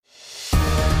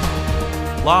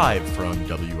Live from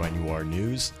WNUR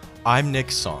News, I'm Nick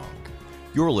Song.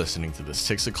 You're listening to the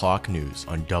 6 o'clock news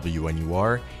on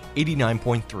WNUR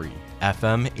 89.3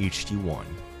 FM HD1,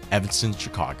 Evanston,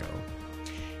 Chicago.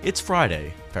 It's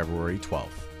Friday, February 12th.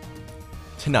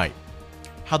 Tonight,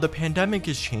 how the pandemic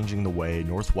is changing the way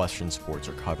Northwestern sports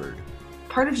are covered.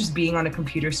 Part of just being on a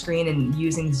computer screen and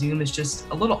using Zoom is just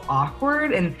a little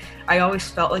awkward, and I always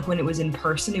felt like when it was in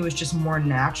person, it was just more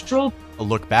natural. A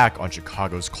look back on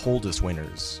Chicago's coldest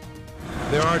winters.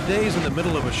 There are days in the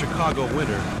middle of a Chicago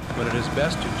winter when it is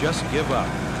best to just give up.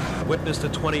 Witness the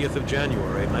 20th of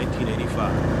January,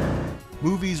 1985.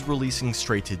 Movies releasing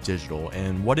straight to digital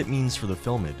and what it means for the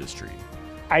film industry.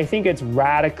 I think it's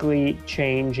radically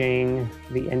changing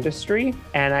the industry,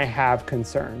 and I have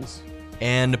concerns.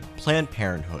 And Planned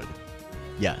Parenthood.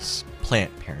 Yes,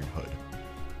 Planned Parenthood.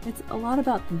 It's a lot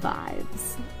about the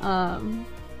vibes.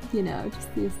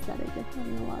 Just the aesthetic of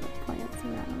having a lot of plants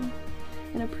around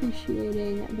and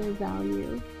appreciating their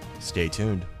value. Stay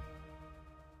tuned.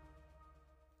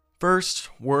 First,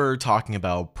 we're talking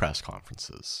about press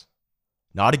conferences.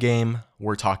 Not a game,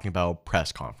 we're talking about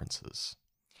press conferences.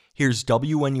 Here's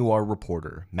WNUR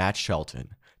reporter Matt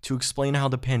Shelton to explain how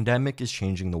the pandemic is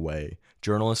changing the way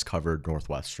journalists covered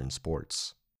Northwestern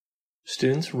sports.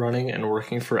 Students running and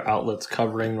working for outlets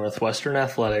covering Northwestern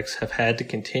athletics have had to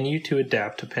continue to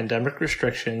adapt to pandemic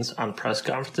restrictions on press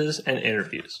conferences and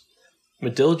interviews.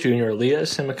 Medill Jr. Leah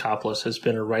Simikopoulos has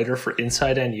been a writer for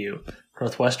Inside NU,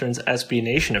 Northwestern's SB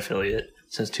Nation affiliate,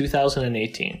 since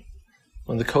 2018.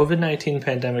 When the COVID-19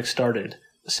 pandemic started,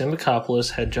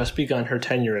 Simikopoulos had just begun her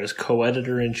tenure as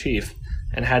co-editor-in-chief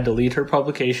and had to lead her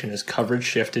publication as coverage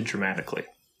shifted dramatically.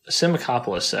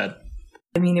 Simikopoulos said,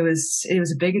 it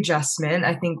was a big adjustment.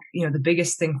 I think, the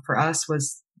biggest thing for us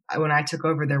was when I took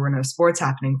over, there were no sports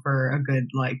happening for a good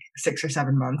 6 or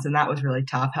 7 months. And that was really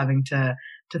tough, having to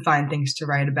find things to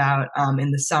write about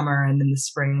in the summer and in the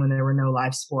spring when there were no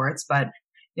live sports. But,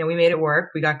 we made it work.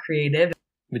 We got creative.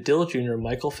 Medill Jr.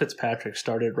 Michael Fitzpatrick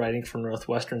started writing for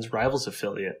Northwestern's rivals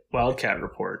affiliate, Wildcat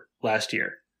Report, last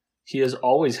year. He has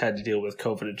always had to deal with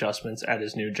COVID adjustments at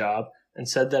his new job and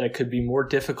said that it could be more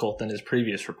difficult than his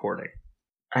previous reporting.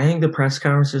 I think the press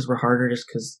conferences were harder just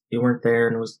because you weren't there,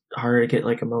 and it was harder to get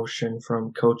emotion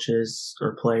from coaches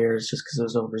or players just because it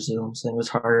was over Zoom. So it was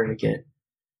harder to get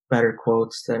better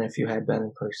quotes than if you had been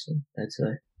in person, I'd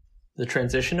say. The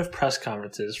transition of press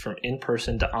conferences from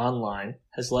in-person to online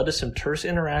has led to some terse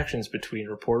interactions between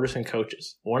reporters and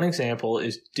coaches. One example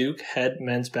is Duke head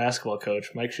men's basketball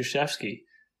coach Mike Krzyzewski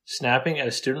snapping at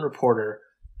a student reporter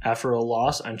after a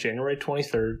loss on January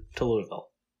 23rd to Louisville.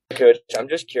 Coach, I'm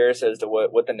just curious as to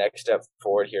what the next step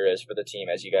forward here is for the team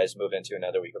as you guys move into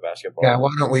another week of basketball. Yeah,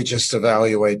 why don't we just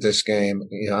evaluate this game?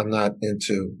 I'm not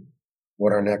into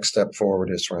what our next step forward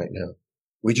is right now.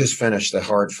 We just finished the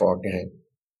hard-fought game.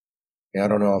 Yeah, I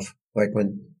don't know if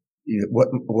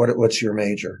what's your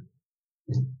major?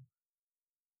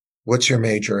 What's your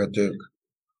major at Duke?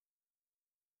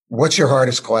 What's your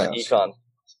hardest class? Econ.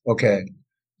 Okay,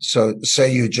 so say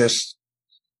you just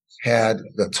had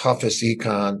the toughest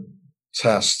econ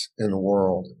test in the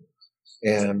world,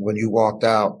 and when you walked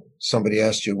out, somebody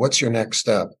asked you, "What's your next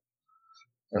step?"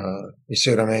 You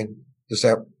see what I mean?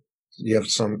 You have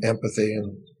some empathy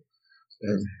and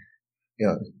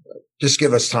just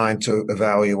give us time to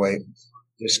evaluate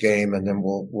this game, and then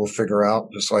we'll figure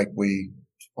out, just like we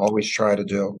always try to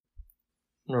do.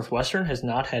 Northwestern has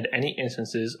not had any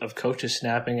instances of coaches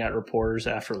snapping at reporters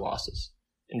after losses.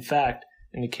 In fact,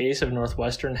 in the case of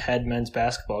Northwestern head men's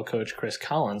basketball coach Chris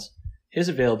Collins, his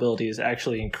availability has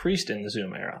actually increased in the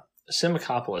Zoom era.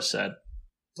 Simikopoulos said,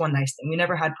 "One nice thing, we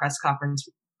never had press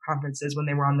conferences when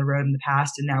they were on the road in the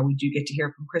past, and now we do get to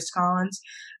hear from Chris Collins.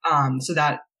 So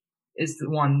that is the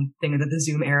one thing that the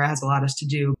Zoom era has allowed us to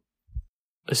do."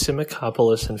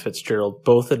 Simikopoulos and Fitzgerald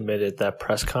both admitted that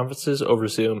press conferences over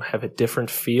Zoom have a different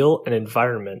feel and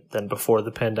environment than before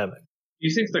the pandemic. Do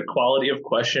you think the quality of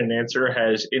question and answer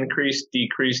has increased,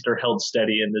 decreased, or held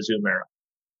steady in the Zoom era?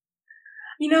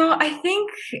 I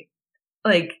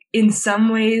think in some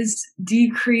ways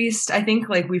decreased. I think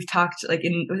we've talked with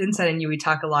Inside NU, we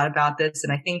talk a lot about this,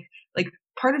 and I think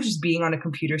part of just being on a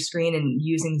computer screen and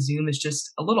using Zoom is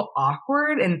just a little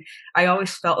awkward. And I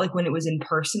always felt like when it was in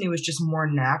person, it was just more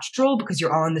natural because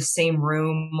you're all in the same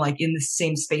room, in the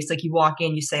same space. You walk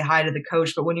in, you say hi to the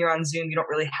coach, but when you're on Zoom, you don't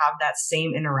really have that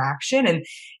same interaction. And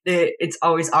it's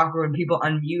always awkward when people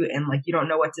unmute and you don't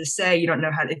know what to say. You don't know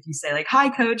if you say "Hi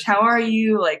coach, how are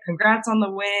you?" "Congrats on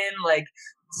the win."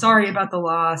 "Sorry about the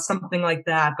loss," something like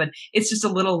that. But it's just a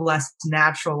little less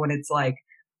natural when it's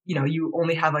you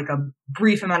only have a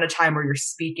brief amount of time where you're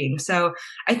speaking. So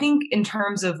I think in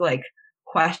terms of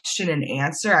question and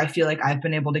answer, I feel like I've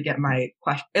been able to get my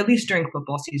question, at least during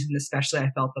football season, especially,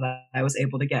 I felt that I was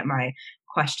able to get my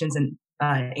questions and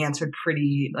answered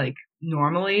pretty like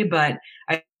normally, but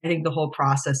I think the whole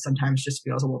process sometimes just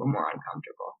feels a little more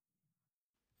uncomfortable.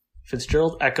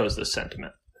 Fitzgerald echoes this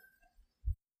sentiment.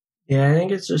 Yeah, I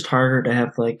think it's just harder to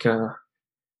have like a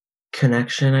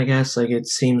connection, I guess. Like it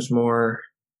seems more,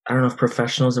 I don't know if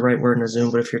professional is the right word in a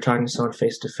Zoom, but if you're talking to someone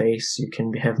face to face, you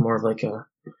can have more of like a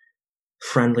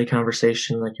friendly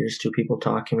conversation, like you're just two people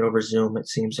talking. Over Zoom, it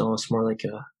seems almost more like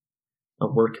a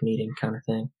work meeting kind of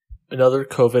thing. Another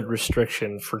COVID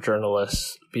restriction for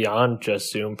journalists beyond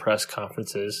just Zoom press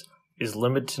conferences is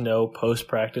limit to no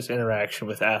post-practice interaction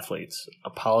with athletes, a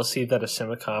policy that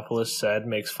Asimakopoulos said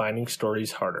makes finding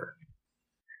stories harder.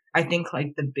 I think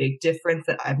like the big difference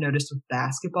that I've noticed with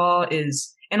basketball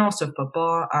is, and also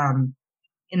football,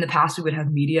 in the past we would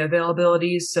have media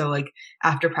availabilities. So like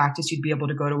after practice, you'd be able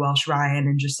to go to Welsh Ryan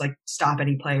and just like stop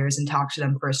any players and talk to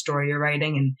them for a story you're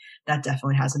writing. And that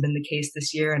definitely hasn't been the case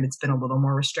this year. And it's been a little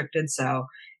more restricted. So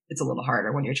it's a little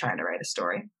harder when you're trying to write a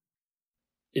story.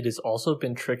 It has also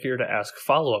been trickier to ask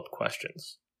follow-up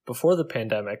questions. Before the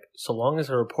pandemic, so long as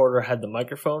a reporter had the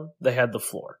microphone, they had the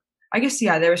floor. I guess,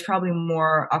 yeah, there was probably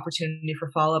more opportunity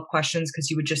for follow-up questions because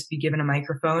you would just be given a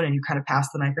microphone and you kind of pass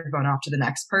the microphone off to the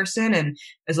next person. And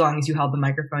as long as you held the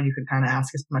microphone, you could kind of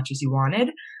ask as much as you wanted.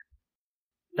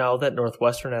 Now that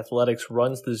Northwestern Athletics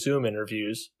runs the Zoom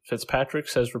interviews, Fitzpatrick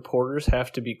says reporters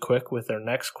have to be quick with their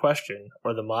next question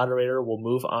or the moderator will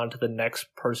move on to the next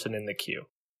person in the queue.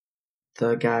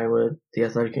 The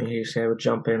athletic communications guy would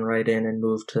jump in right in and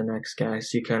move to the next guy.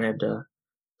 So you kind of had to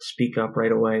speak up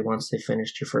right away once they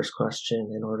finished your first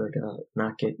question in order to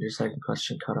not get your second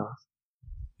question cut off.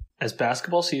 As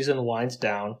basketball season winds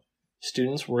down,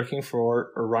 students working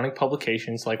for or running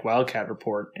publications like Wildcat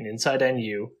Report and Inside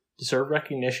NU deserve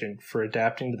recognition for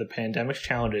adapting to the pandemic's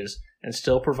challenges and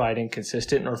still providing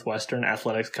consistent Northwestern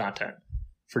athletics content.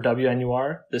 For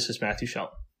WNUR, this is Matthew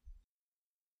Shelton.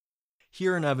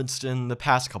 Here in Evanston, the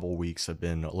past couple weeks have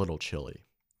been a little chilly.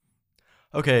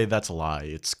 Okay, that's a lie.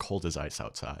 It's cold as ice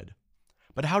outside.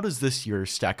 But how does this year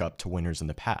stack up to winters in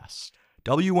the past?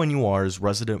 WNUR's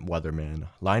resident weatherman,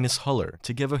 Linus Hoeller,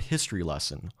 to give a history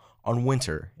lesson on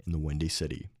winter in the Windy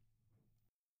City.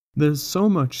 There's so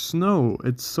much snow,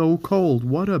 it's so cold,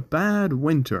 what a bad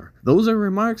winter. Those are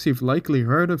remarks you've likely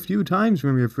heard a few times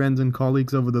from your friends and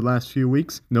colleagues over the last few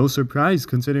weeks. No surprise,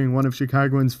 considering one of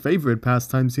Chicagoans' favorite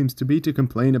pastimes seems to be to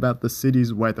complain about the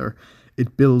city's weather.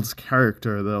 It builds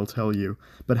character, they'll tell you.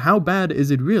 But how bad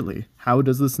is it really? How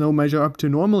does the snow measure up to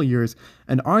normal years?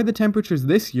 And are the temperatures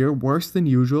this year worse than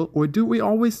usual, or do we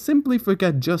always simply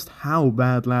forget just how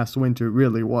bad last winter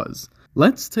really was?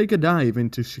 Let's take a dive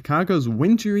into Chicago's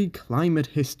wintry climate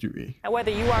history. And whether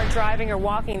you are driving or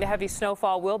walking, the heavy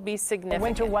snowfall will be significant.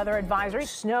 Winter weather advisory,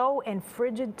 snow and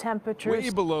frigid temperatures. Way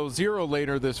below zero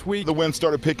later this week. The wind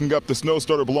started picking up, the snow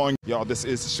started blowing. Y'all, this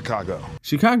is Chicago.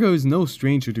 Chicago is no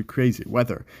stranger to crazy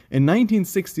weather. In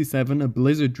 1967, a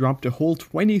blizzard dropped a whole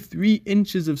 23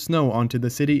 inches of snow onto the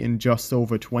city in just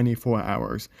over 24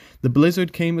 hours. The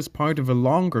blizzard came as part of a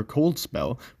longer cold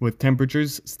spell, with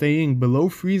temperatures staying below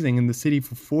freezing in the city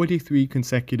for 43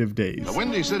 consecutive days. The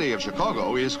windy city of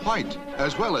Chicago is white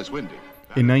as well as windy.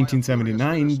 In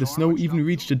 1979, the snow even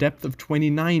reached a depth of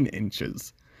 29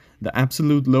 inches. The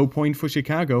absolute low point for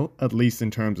Chicago, at least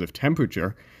in terms of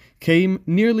temperature, came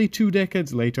nearly 2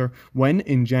 decades later when,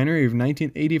 in January of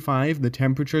 1985, the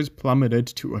temperatures plummeted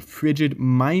to a frigid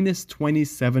minus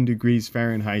 27 degrees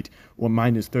Fahrenheit, or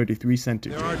minus 33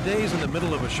 centigrade. There are days in the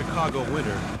middle of a Chicago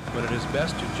winter when it is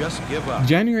best to just give up.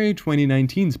 January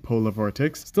 2019's polar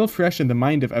vortex, still fresh in the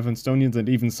mind of Evanstonians and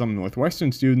even some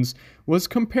Northwestern students, was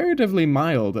comparatively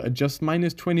mild at just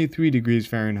minus 23 degrees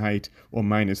Fahrenheit, or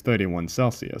minus 31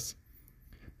 Celsius.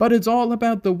 But it's all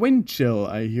about the wind chill,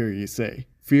 I hear you say.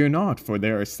 Fear not, for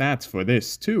there are stats for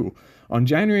this, too. On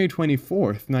January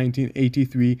 24th,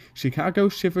 1983, Chicago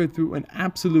shivered through an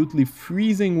absolutely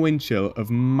freezing wind chill of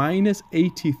minus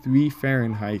 83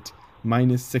 Fahrenheit,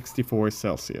 minus 64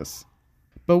 Celsius.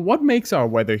 But what makes our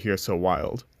weather here so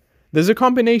wild? There's a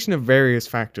combination of various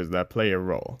factors that play a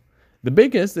role. The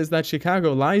biggest is that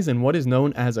Chicago lies in what is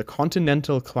known as a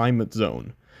continental climate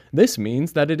zone. This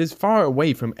means that it is far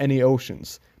away from any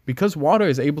oceans. Because water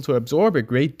is able to absorb a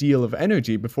great deal of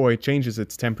energy before it changes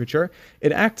its temperature,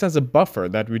 it acts as a buffer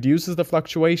that reduces the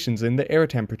fluctuations in the air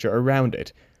temperature around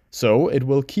it. So it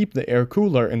will keep the air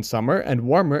cooler in summer and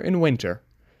warmer in winter.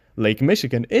 Lake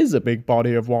Michigan is a big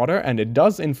body of water and it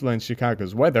does influence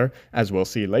Chicago's weather, as we'll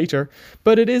see later,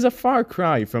 but it is a far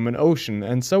cry from an ocean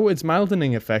and so its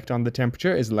mildening effect on the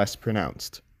temperature is less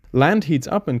pronounced. Land heats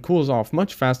up and cools off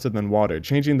much faster than water,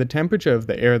 changing the temperature of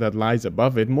the air that lies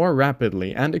above it more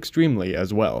rapidly and extremely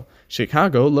as well.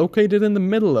 Chicago, located in the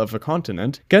middle of a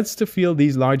continent, gets to feel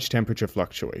these large temperature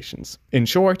fluctuations. In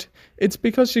short, it's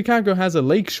because Chicago has a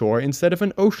lake shore instead of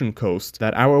an ocean coast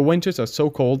that our winters are so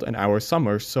cold and our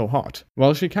summers so hot.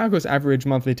 While Chicago's average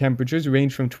monthly temperatures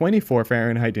range from 24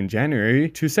 Fahrenheit in January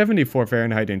to 74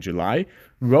 Fahrenheit in July,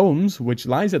 Rome's, which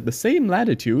lies at the same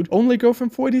latitude, only go from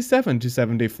 47 to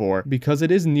 74 because it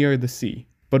is near the sea.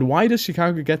 But why does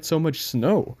Chicago get so much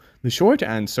snow? The short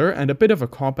answer, and a bit of a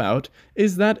cop-out,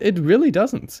 is that it really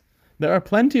doesn't. There are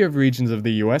plenty of regions of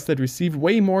the US that receive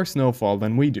way more snowfall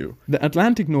than we do. The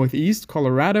Atlantic Northeast,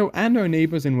 Colorado, and our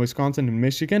neighbors in Wisconsin and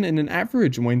Michigan in an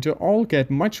average winter all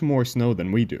get much more snow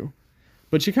than we do.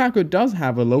 But Chicago does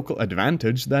have a local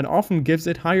advantage that often gives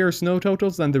it higher snow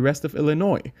totals than the rest of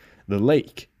Illinois: the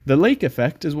lake. The lake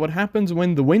effect is what happens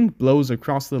when the wind blows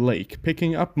across the lake,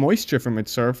 picking up moisture from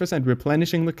its surface and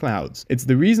replenishing the clouds. It's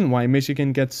the reason why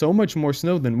Michigan gets so much more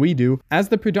snow than we do, as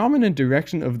the predominant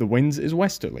direction of the winds is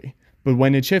westerly. But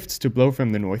when it shifts to blow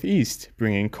from the northeast,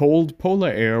 bringing cold polar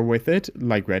air with it,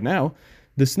 like right now,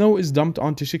 the snow is dumped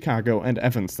onto Chicago and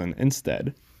Evanston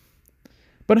instead.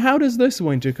 But how does this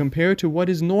winter compare to what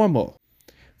is normal?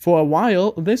 For a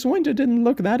while, this winter didn't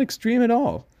look that extreme at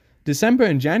all. December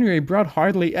and January brought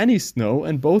hardly any snow,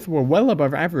 and both were well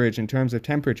above average in terms of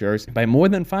temperatures by more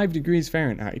than 5 degrees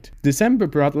Fahrenheit. December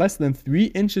brought less than 3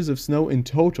 inches of snow in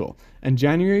total, and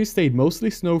January stayed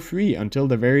mostly snow-free until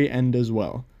the very end as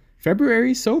well.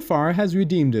 February so far has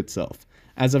redeemed itself.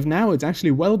 As of now, it's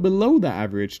actually well below the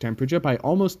average temperature by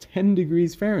almost 10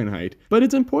 degrees Fahrenheit, but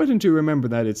it's important to remember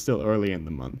that it's still early in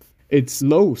the month. Its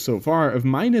low so far of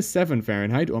 -7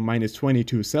 Fahrenheit or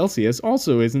 -22 Celsius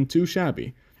also isn't too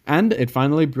shabby. And it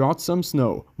finally brought some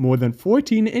snow. More than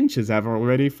 14 inches have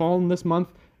already fallen this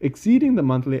month, exceeding the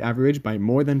monthly average by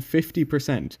more than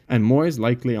 50%, and more is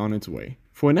likely on its way.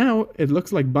 For now, it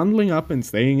looks like bundling up and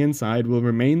staying inside will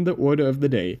remain the order of the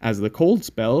day, as the cold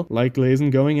spell likely isn't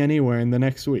going anywhere in the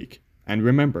next week. And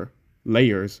remember,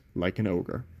 layers like an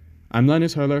ogre. I'm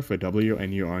Linus Hoeller for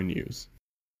WNUR News.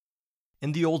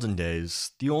 In the olden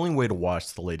days, the only way to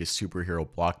watch the latest superhero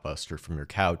blockbuster from your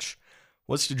couch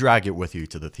was to drag it with you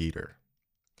to the theater.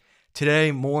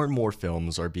 Today, more and more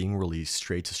films are being released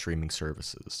straight to streaming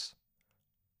services.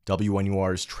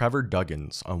 WNUR's Trevor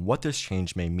Duggins on what this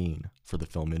change may mean for the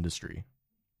film industry.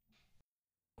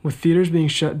 With theaters being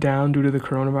shut down due to the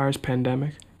coronavirus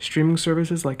pandemic, streaming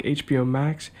services like HBO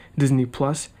Max, Disney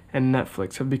Plus, and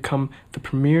Netflix have become the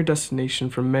premier destination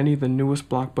for many of the newest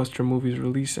blockbuster movies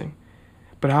releasing.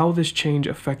 But how will this change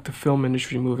affect the film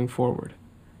industry moving forward?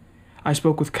 I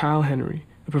spoke with Kyle Henry,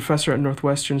 a professor at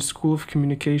Northwestern School of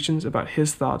Communications, about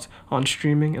his thoughts on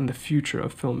streaming and the future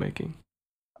of filmmaking.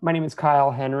 My name is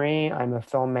Kyle Henry. I'm a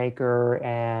filmmaker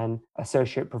and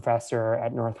associate professor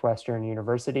at Northwestern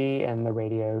University in the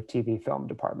radio, TV, film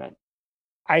department.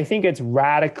 I think it's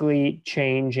radically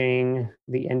changing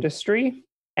the industry,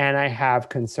 and I have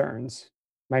concerns.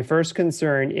 My first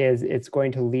concern is it's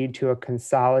going to lead to a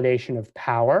consolidation of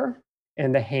power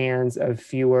in the hands of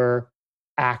fewer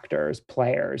actors,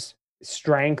 players,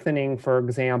 strengthening, for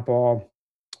example,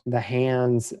 the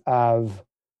hands of,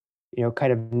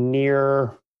 kind of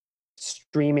near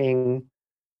streaming,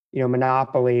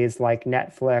 monopolies like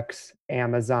Netflix,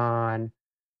 Amazon,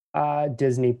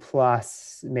 Disney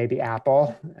Plus, maybe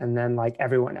Apple, and then like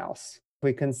everyone else.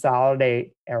 We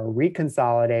consolidate or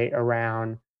reconsolidate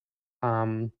around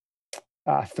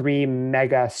 3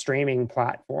 mega streaming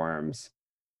platforms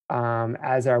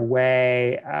as our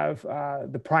way of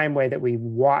the prime way that we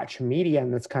watch media in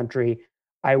this country.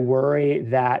 I worry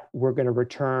that we're going to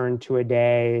return to a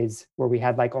days where we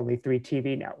had like only 3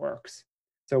 TV networks.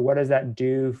 So what does that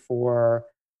do for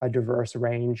a diverse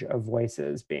range of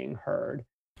voices being heard?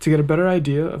 To get a better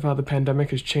idea of how the pandemic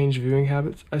has changed viewing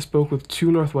habits, I spoke with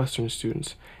 2 Northwestern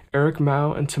students, Eric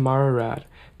Mao and Tamara Rad,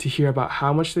 to hear about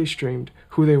how much they streamed,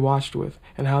 who they watched with,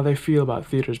 and how they feel about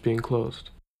theaters being closed.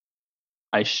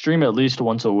 I stream at least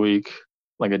once a week,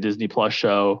 like a Disney Plus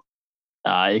show.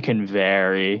 It can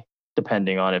vary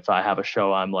depending on if I have a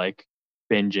show I'm like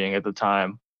binging at the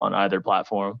time on either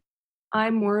platform.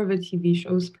 I'm more of a TV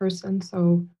shows person,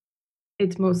 so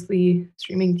it's mostly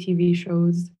streaming TV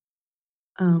shows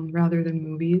rather than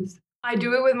movies. I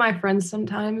do it with my friends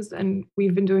sometimes, and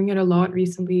we've been doing it a lot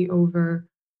recently over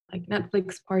like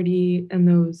Netflix Party and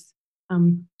those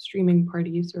streaming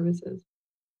party services.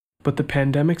 But the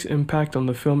pandemic's impact on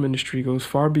the film industry goes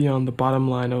far beyond the bottom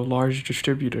line of large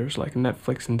distributors like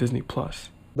Netflix and Disney Plus.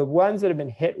 The ones that have been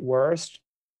hit worst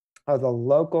are the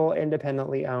local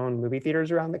independently owned movie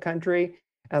theaters around the country.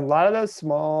 And a lot of those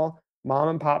small mom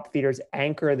and pop theaters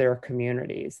anchor their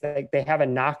communities. They have a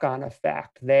knock-on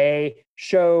effect. They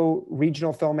show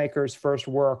regional filmmakers' first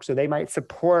work, so they might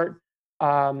support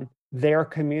their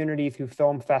community through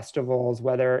film festivals,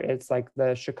 whether it's like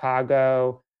the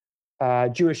Chicago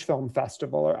Jewish Film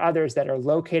Festival or others that are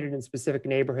located in specific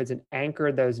neighborhoods and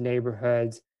anchor those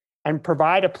neighborhoods and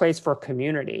provide a place for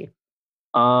community.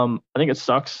 I think it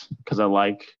sucks because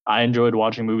I enjoyed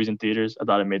watching movies in theaters. I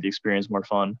thought it made the experience more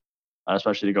fun,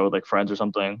 especially to go with like friends or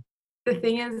something. The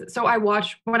thing is, so I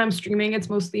watch, when I'm streaming, it's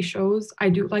mostly shows. I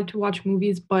do like to watch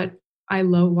movies, but I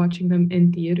love watching them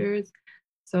in theaters.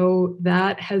 So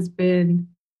that has been,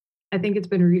 I think it's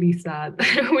been really sad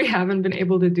that we haven't been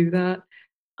able to do that.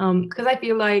 Because I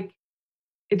feel like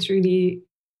it's really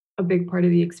a big part of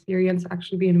the experience,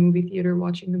 actually be in a movie theater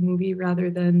watching the movie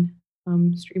rather than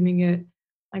streaming it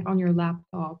like on your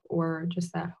laptop or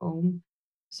just at home.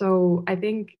 So I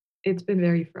think it's been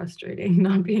very frustrating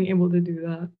not being able to do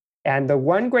that. And the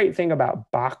one great thing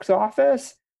about box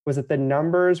office was that the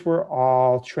numbers were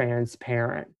all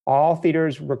transparent. All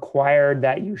theaters required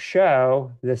that you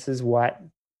show this is what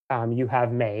you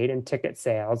have made in ticket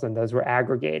sales, and those were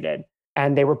aggregated.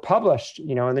 And they were published,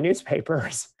 in the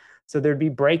newspapers. So there'd be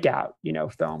breakout,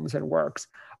 films and works.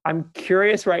 I'm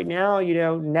curious right now,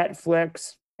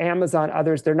 Netflix, Amazon,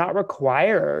 others, they're not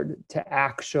required to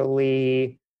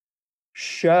actually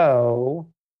show,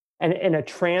 and in a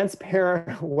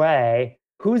transparent way,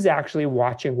 who's actually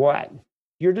watching what.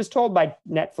 You're just told by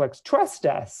Netflix, trust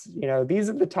us. These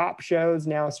are the top shows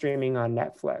now streaming on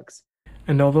Netflix.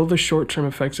 And although the short-term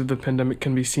effects of the pandemic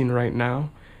can be seen right now,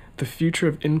 the future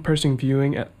of in-person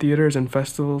viewing at theaters and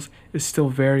festivals is still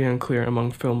very unclear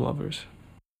among film lovers.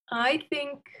 I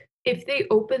think if they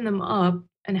open them up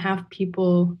and have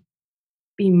people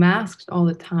be masked all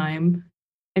the time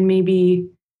and maybe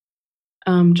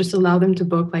just allow them to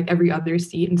book like every other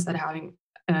seat instead of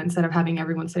having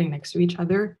everyone sitting next to each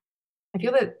other, I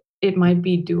feel that it might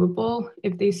be doable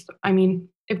if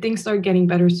if things start getting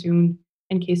better soon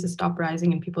and cases stop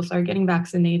rising and people start getting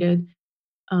vaccinated.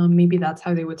 Maybe that's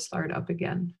how they would start up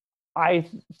again. I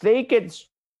think it's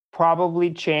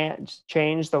probably changed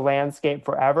the landscape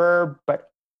forever,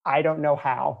 but I don't know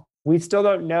how. We still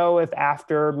don't know if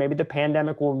after maybe the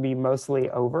pandemic will be mostly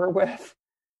over with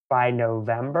by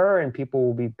November and people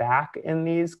will be back in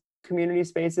these community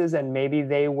spaces and maybe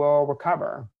they will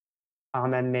recover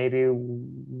and maybe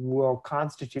will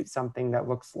constitute something that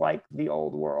looks like the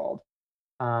old world,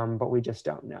 but we just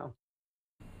don't know.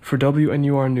 For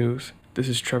WNUR News, this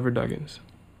is Trevor Duggins.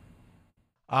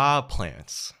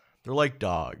 Plants. They're like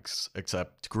dogs,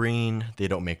 except green, they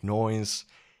don't make noise,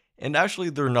 and actually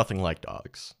they're nothing like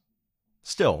dogs.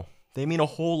 Still, they mean a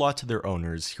whole lot to their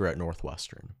owners here at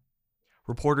Northwestern.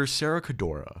 Reporter Sarah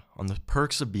Kadoura on the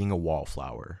perks of being a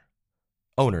wallflower.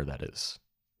 Owner, that is.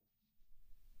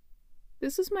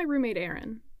 This is my roommate,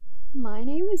 Erin. My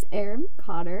name is Erin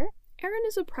Cotter. Erin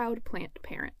is a proud plant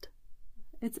parent.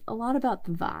 It's a lot about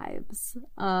the vibes,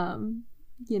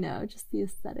 just the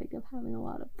aesthetic of having a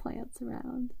lot of plants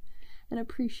around and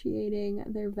appreciating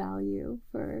their value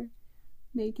for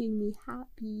making me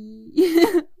happy.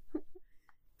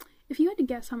 If you had to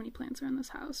guess how many plants are in this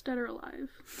house, dead or alive,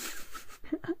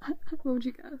 what would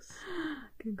you guess?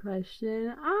 Good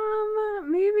question.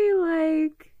 Maybe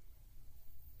like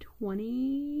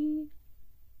 20?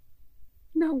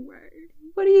 No way.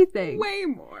 What do you think? Way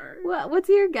more. What's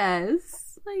your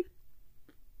guess? Like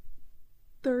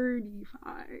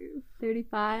 35.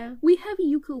 35? We have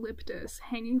eucalyptus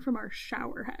hanging from our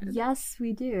shower head. Yes,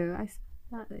 we do.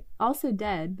 Also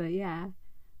dead, but yeah.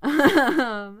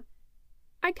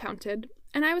 I counted,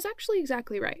 and I was actually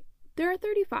exactly right. There are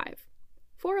 35.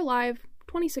 4 alive,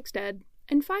 26 dead,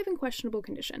 and 5 in questionable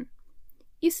condition.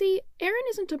 You see, Erin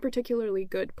isn't a particularly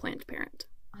good plant parent.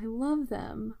 I love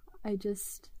them. I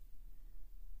just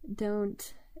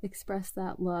don't express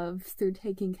that love through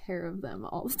taking care of them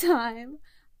all the time.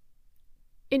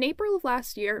 In April of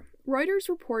last year, Reuters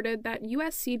reported that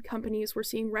U.S. seed companies were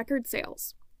seeing record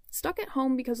sales. Stuck at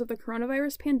home because of the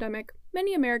coronavirus pandemic,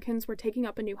 many Americans were taking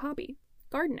up a new hobby,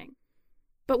 gardening.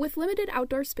 But with limited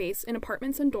outdoor space in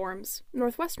apartments and dorms,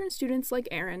 Northwestern students like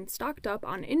Erin stocked up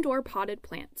on indoor potted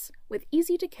plants, with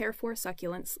easy-to-care-for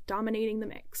succulents dominating the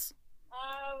mix.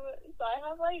 So I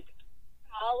have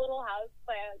small little house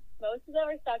plants. Most of them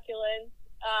are succulents.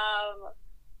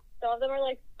 Some of them are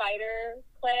spider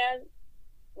plants.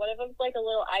 One of them's a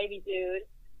little ivy dude.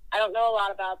 I don't know a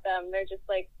lot about them. They're just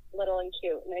little and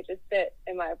cute, and they just fit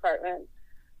in my apartment.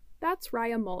 That's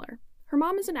Raya Mueller. Her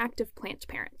mom is an active plant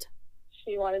parent.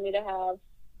 She wanted me to have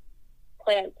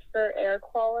plants for air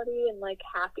quality and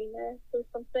happiness or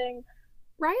something.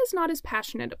 Raya's not as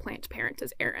passionate a plant parent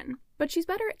as Erin, but she's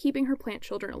better at keeping her plant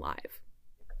children alive.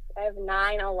 I have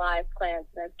 9 alive plants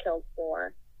and I've killed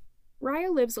 4. Raya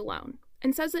lives alone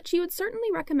and says that she would certainly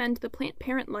recommend the plant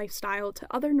parent lifestyle to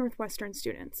other Northwestern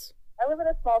students. I live in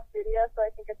a small studio, so I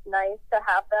think it's nice to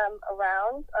have them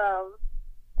around.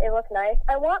 They look nice.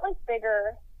 I want like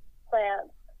bigger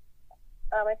plants.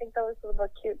 I think those would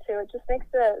look cute too. It just makes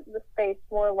the space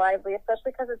more lively,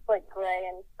 especially because it's like gray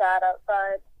and sad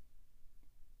outside.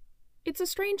 It's a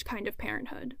strange kind of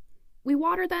parenthood. We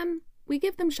water them, we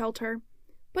give them shelter,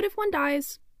 but if one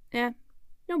dies, no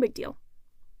big deal.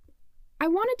 I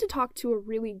wanted to talk to a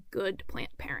really good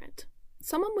plant parent,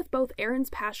 someone with both Erin's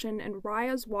passion and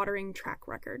Raya's watering track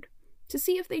record, to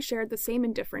see if they shared the same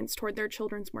indifference toward their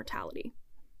children's mortality.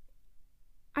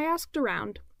 I asked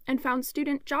around and found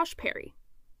student Josh Perry.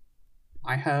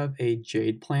 I have a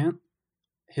jade plant.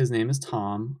 His name is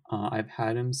Tom. I've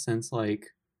had him since like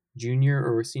junior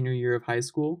or senior year of high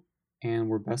school, and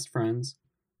we're best friends.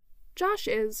 Josh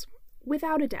is,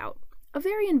 without a doubt, a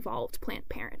very involved plant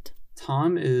parent.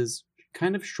 Tom is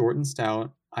kind of short and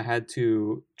stout. I had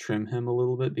to trim him a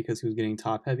little bit because he was getting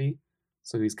top heavy.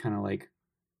 So he's kind of like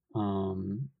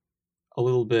a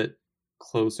little bit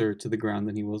closer to the ground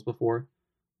than he was before.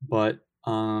 But,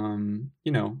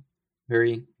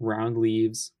 very round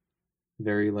leaves,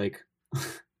 very like,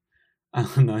 I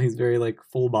don't know, he's very like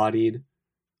full bodied.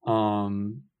 I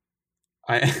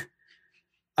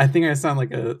think I sound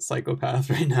like a psychopath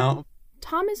right now.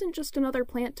 Tom isn't just another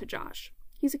plant to Josh.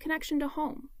 He's a connection to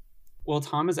home. Well,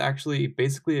 Tom is actually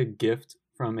basically a gift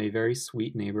from a very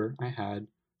sweet neighbor I had.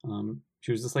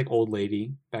 She was this like old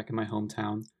lady back in my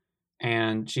hometown,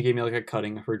 and she gave me like a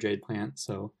cutting of her jade plant,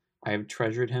 so I have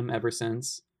treasured him ever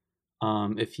since.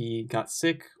 If he got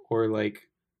sick or like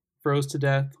froze to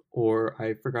death, or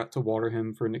I forgot to water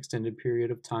him for an extended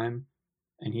period of time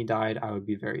and he died, I would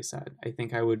be very sad. I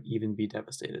think I would even be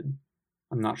devastated.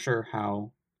 I'm not sure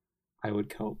how I would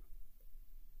cope.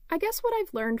 I guess what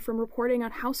I've learned from reporting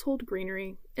on household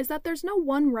greenery is that there's no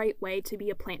one right way to be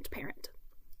a plant parent.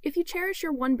 If you cherish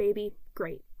your one baby,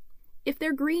 great. If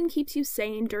their green keeps you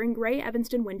sane during gray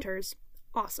Evanston winters,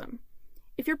 awesome.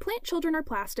 If your plant children are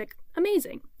plastic,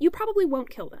 amazing. You probably won't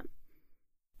kill them.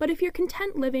 But if you're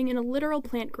content living in a literal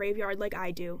plant graveyard like I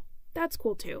do, that's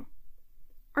cool too.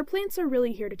 Our plants are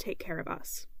really here to take care of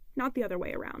us, not the other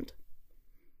way around.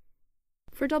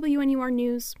 For WNUR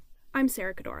News, I'm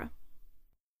Sarah Kadoura.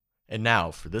 And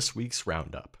now for this week's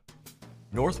roundup.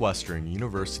 Northwestern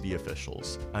University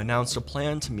officials announced a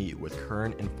plan to meet with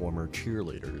current and former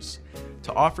cheerleaders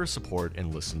to offer support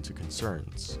and listen to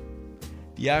concerns.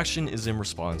 The action is in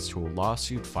response to a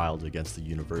lawsuit filed against the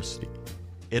university.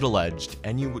 It alleged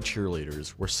NU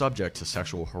cheerleaders were subject to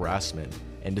sexual harassment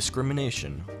and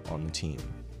discrimination on the team.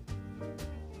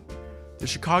 The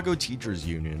Chicago Teachers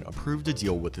Union approved a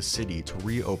deal with the city to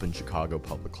reopen Chicago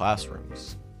public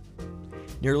classrooms.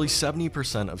 Nearly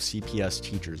 70% of CPS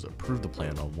teachers approved the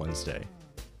plan on Wednesday.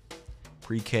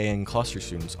 Pre-K and cluster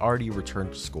students already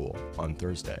returned to school on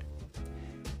Thursday.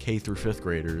 K through 5th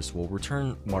graders will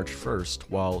return March 1st,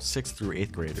 while 6th through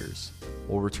 8th graders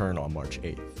will return on March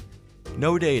 8th.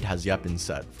 No date has yet been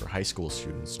set for high school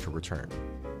students to return.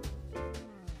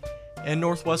 And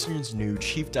Northwestern's new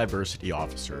Chief Diversity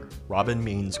Officer, Robin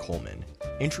Maines Coleman,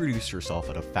 introduced herself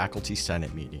at a faculty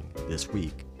senate meeting this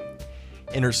week.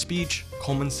 In her speech,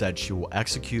 Coleman said she will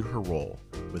execute her role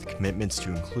with commitments to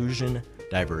inclusion,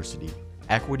 diversity,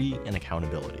 equity, and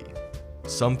accountability.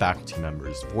 Some faculty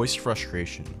members voiced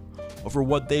frustration over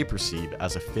what they perceive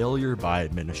as a failure by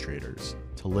administrators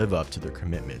to live up to their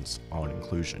commitments on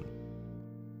inclusion.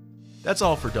 That's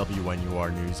all for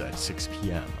WNUR News at 6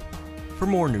 p.m. For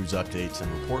more news updates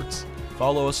and reports,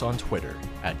 follow us on Twitter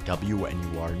at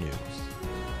WNUR News.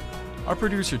 Our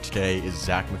producer today is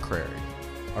Zach McCrary.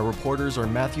 Our reporters are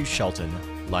Matthew Shelton,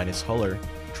 Linus Hoeller,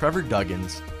 Trevor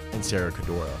Duggins, and Sarah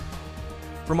Kadoura.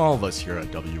 From all of us here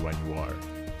at WNUR,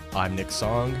 I'm Nick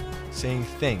Song, saying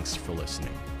thanks for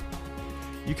listening.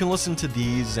 You can listen to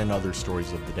these and other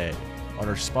stories of the day on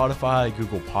our Spotify,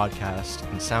 Google Podcast,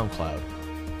 and SoundCloud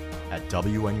at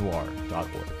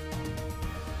WNUR.org.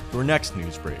 Your next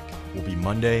news break will be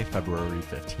Monday, February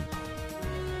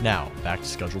 15th. Now, back to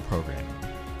scheduled programming.